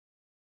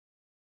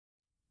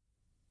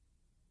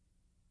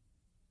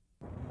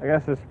I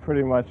guess it's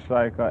pretty much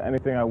like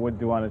anything I would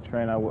do on a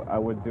train, I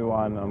would do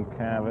on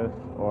canvas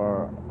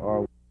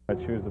or I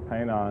choose to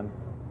paint on.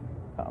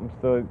 I'm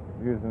still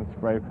using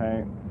spray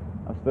paint.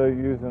 I'm still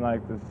using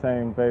like the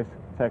same basic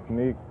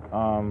technique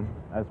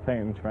as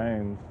painting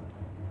trains,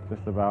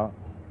 just about.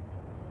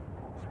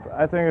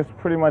 I think it's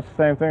pretty much the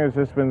same thing. It's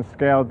just been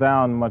scaled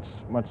down much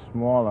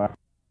smaller.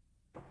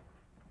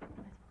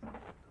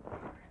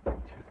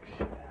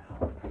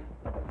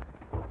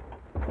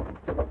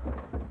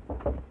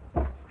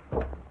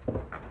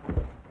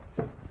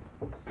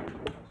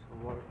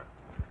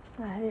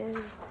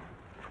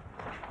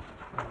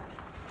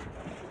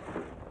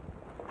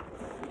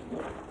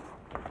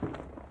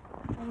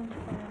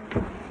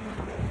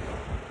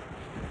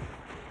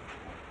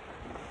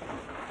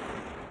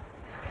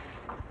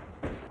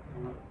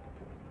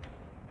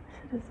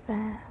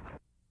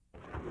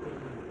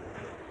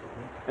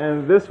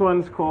 And this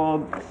one's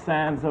called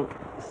Sands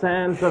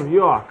of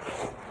York.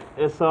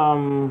 It's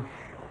so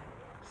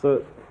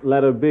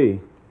letter B.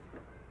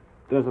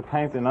 There's a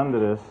painting under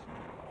this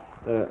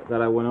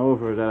that I went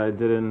over that I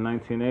did in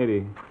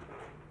 1980.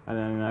 I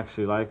didn't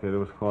actually like it. It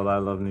was called I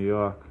Love New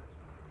York.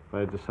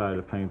 But I decided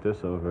to paint this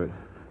over it.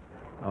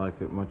 I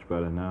like it much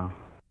better now.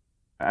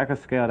 I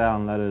could scale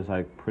down letters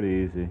like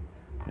pretty easy.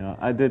 You know,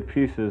 I did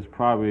pieces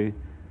probably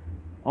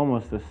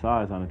almost this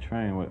size on a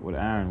train with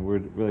Aaron. We're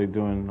really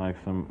doing like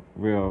some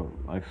real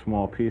like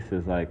small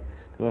pieces. Like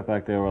they look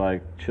like they were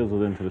like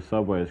chiseled into the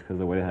subways because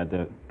the way they had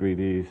the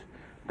 3Ds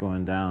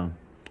going down,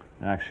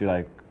 and actually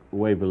like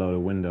way below the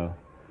window.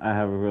 I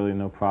have really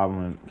no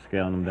problem in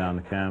scaling them down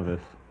to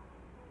canvas.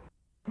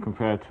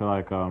 Compared to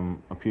like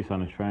a piece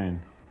on a train,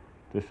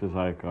 this is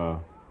like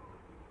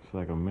it's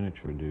like a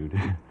miniature dude.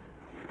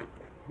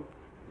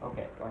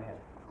 Okay, go ahead.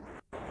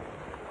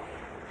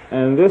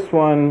 And this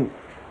one,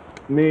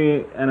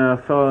 me and a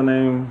fellow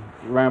named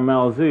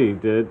Ramel Z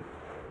did.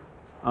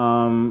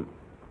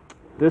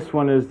 This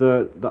one is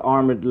the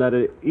armored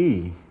letter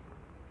E,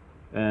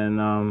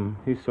 and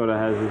he sort of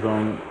has his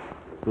own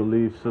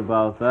beliefs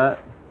about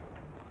that,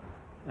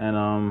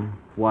 and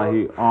why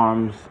he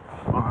arms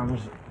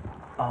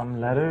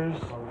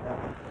letters.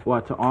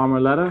 What, to arm a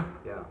letter?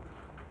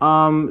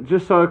 Yeah.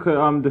 Just so it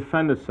could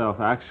defend itself,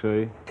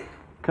 actually,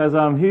 because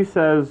he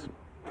says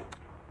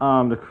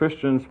the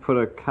Christians put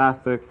a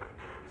Catholic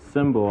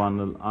symbol on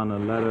the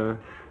letter,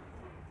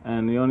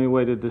 and the only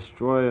way to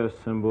destroy a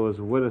symbol is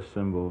with a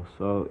symbol.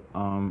 So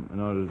in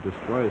order to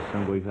destroy a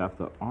symbol, you have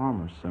to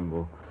arm a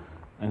symbol,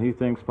 and he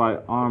thinks by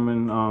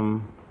arming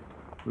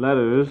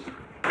letters,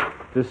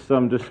 this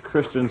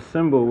Christian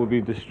symbol will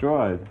be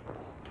destroyed.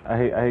 I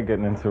hate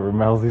getting into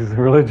Ramelzi's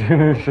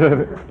religion and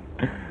shit.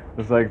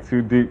 It's like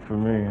too deep for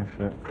me and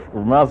shit.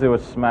 Ramelzi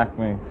would smack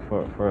me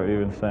for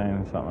even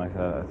saying something like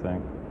that, I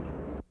think.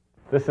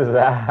 This is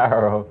the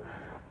arrow,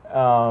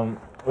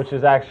 which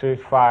is actually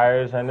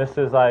fires, and this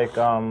is like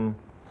some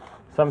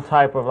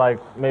type of like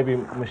maybe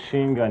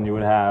machine gun you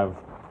would have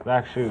that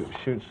actually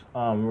shoots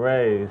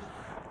rays.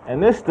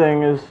 And this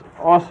thing is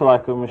also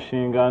like a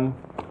machine gun.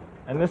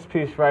 And this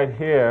piece right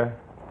here,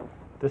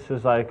 this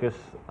is like this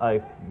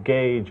like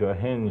gauge or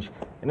hinge,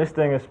 and this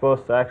thing is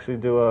supposed to actually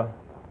do a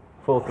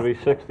full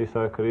 360,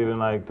 so it could even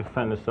like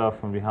defend itself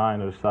from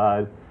behind or the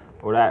side,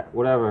 or that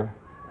whatever.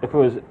 If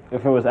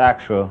it was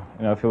actual,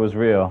 you know, if it was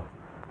real,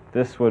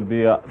 this would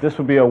be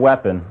a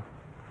weapon.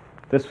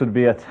 This would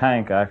be a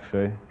tank,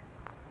 actually,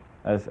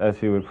 as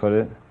he would put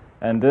it.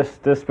 And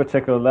this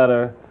particular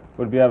letter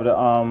would be able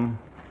to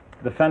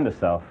defend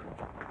itself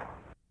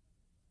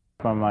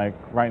from like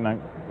writing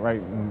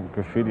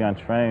graffiti on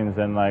trains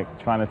and like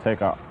trying to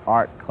take an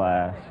art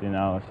class. You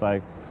know, it's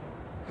like,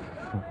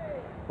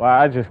 well,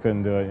 I just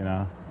couldn't do it. You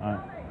know,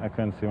 I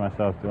couldn't see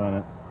myself doing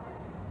it.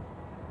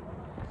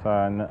 So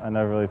I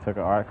never really took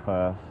an art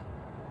class.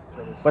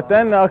 But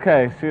then,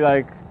 okay, see,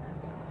 like,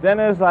 then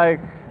there's like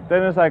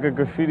a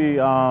graffiti.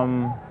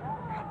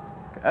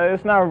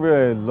 It's not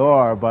really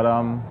lore, but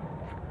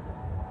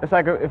it's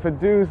like if a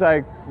dude's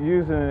like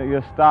using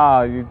your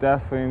style, you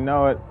definitely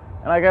know it,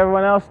 and like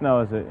everyone else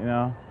knows it, you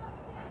know.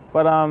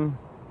 But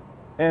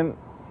in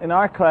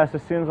art class,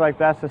 it seems like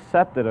that's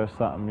accepted or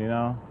something, you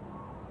know,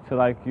 to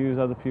like use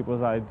other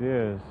people's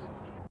ideas.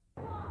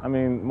 I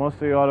mean,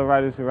 mostly all the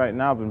writers who write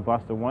now have been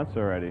busted once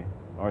already,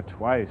 or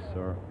twice,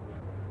 or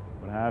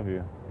what have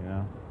you, you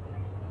know.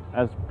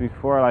 As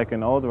before, like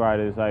in old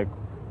writers, like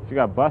if you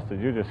got busted,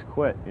 you just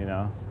quit, you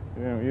know.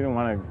 You didn't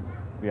want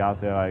to be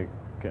out there like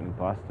getting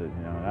busted,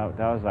 you know.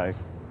 That was like,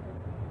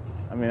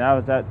 I mean, that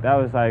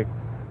was like,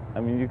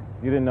 I mean, you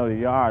didn't know the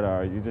yard,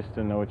 or you just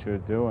didn't know what you were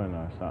doing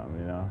or something,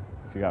 you know.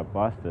 If you got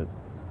busted,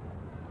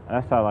 and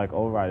that's how like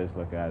old writers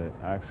look at it,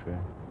 actually.